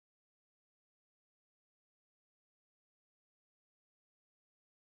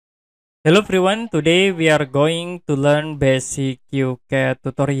Hello everyone, today we are going to learn basic qcad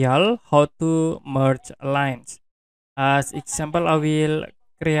tutorial how to merge lines. As example, I will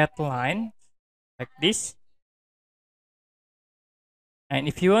create line like this. And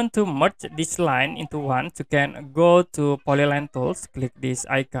if you want to merge this line into one, you can go to polyline tools, click this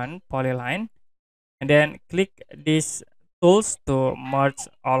icon polyline, and then click these tools to merge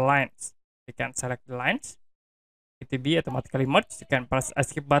all lines. You can select the lines. It will be automatically merged. You can press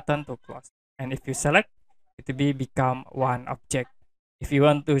escape button to close. And if you select, it will be become one object. If you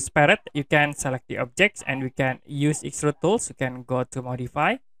want to spare it, you can select the objects and we can use extrude tools. You can go to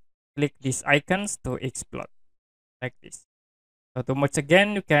modify, click these icons to explode like this. So to merge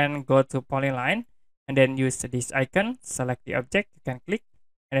again, you can go to polyline and then use this icon, select the object, you can click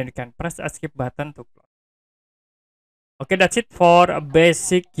and then you can press the escape button to close. Okay, that's it for a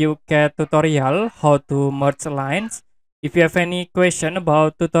basic qcad tutorial how to merge lines. If you have any question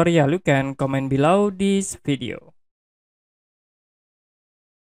about tutorial, you can comment below this video.